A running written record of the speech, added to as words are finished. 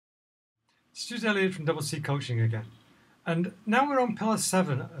Stu Elliott from Double C Coaching again. And now we're on Pillar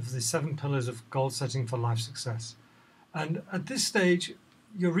 7 of the 7 pillars of goal setting for life success. And at this stage,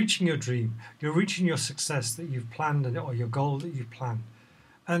 you're reaching your dream. You're reaching your success that you've planned or your goal that you've planned.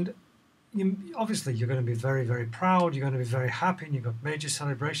 And obviously, you're going to be very, very proud. You're going to be very happy. And you've got major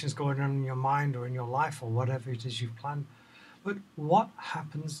celebrations going on in your mind or in your life or whatever it is you've planned. But what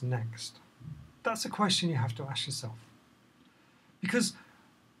happens next? That's a question you have to ask yourself. Because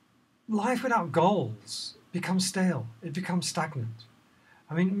life without goals becomes stale. It becomes stagnant.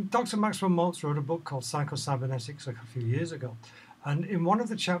 I mean, Dr. Maxwell Maltz wrote a book called Psycho-Cybernetics a few years ago. And in one of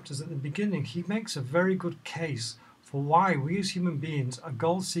the chapters at the beginning, he makes a very good case for why we as human beings are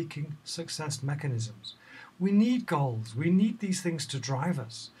goal-seeking success mechanisms. We need goals. We need these things to drive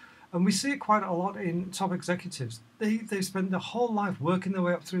us. And we see it quite a lot in top executives. They spend their whole life working their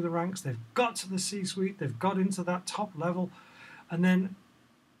way up through the ranks. They've got to the C-suite. They've got into that top level. And then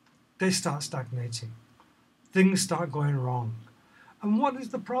they start stagnating. Things start going wrong. And what is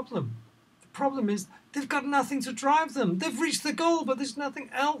the problem? The problem is they've got nothing to drive them. They've reached the goal, but there's nothing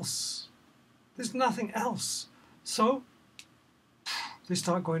else. There's nothing else. So they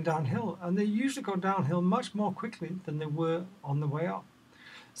start going downhill. And they usually go downhill much more quickly than they were on the way up.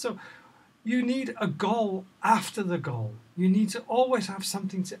 So you need a goal after the goal. You need to always have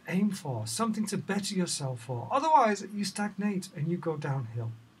something to aim for, something to better yourself for. Otherwise, you stagnate and you go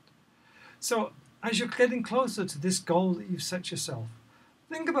downhill. So as you're getting closer to this goal that you've set yourself,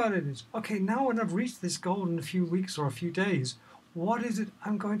 think about it as, okay, now when I've reached this goal in a few weeks or a few days, what is it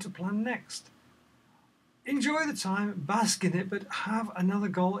I'm going to plan next? Enjoy the time, bask in it, but have another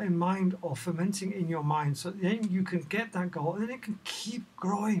goal in mind or fermenting in your mind so then you can get that goal and then it can keep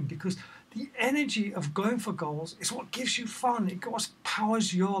growing, because the energy of going for goals is what gives you fun. It's what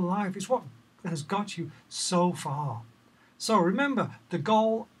powers your life. It's what has got you so far. So remember, the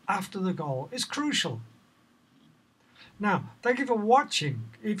goal after the goal is crucial. Now, thank you for watching.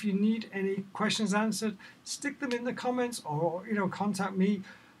 If you need any questions answered, stick them in the comments or contact me.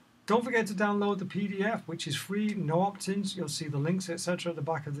 Don't forget to download the PDF, which is free, no opt-ins. You'll see the links, etc. at the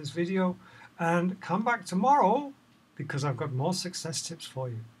back of this video. And come back tomorrow because I've got more success tips for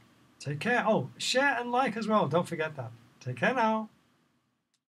you. Take care. Oh, share and like as well. Don't forget that. Take care now.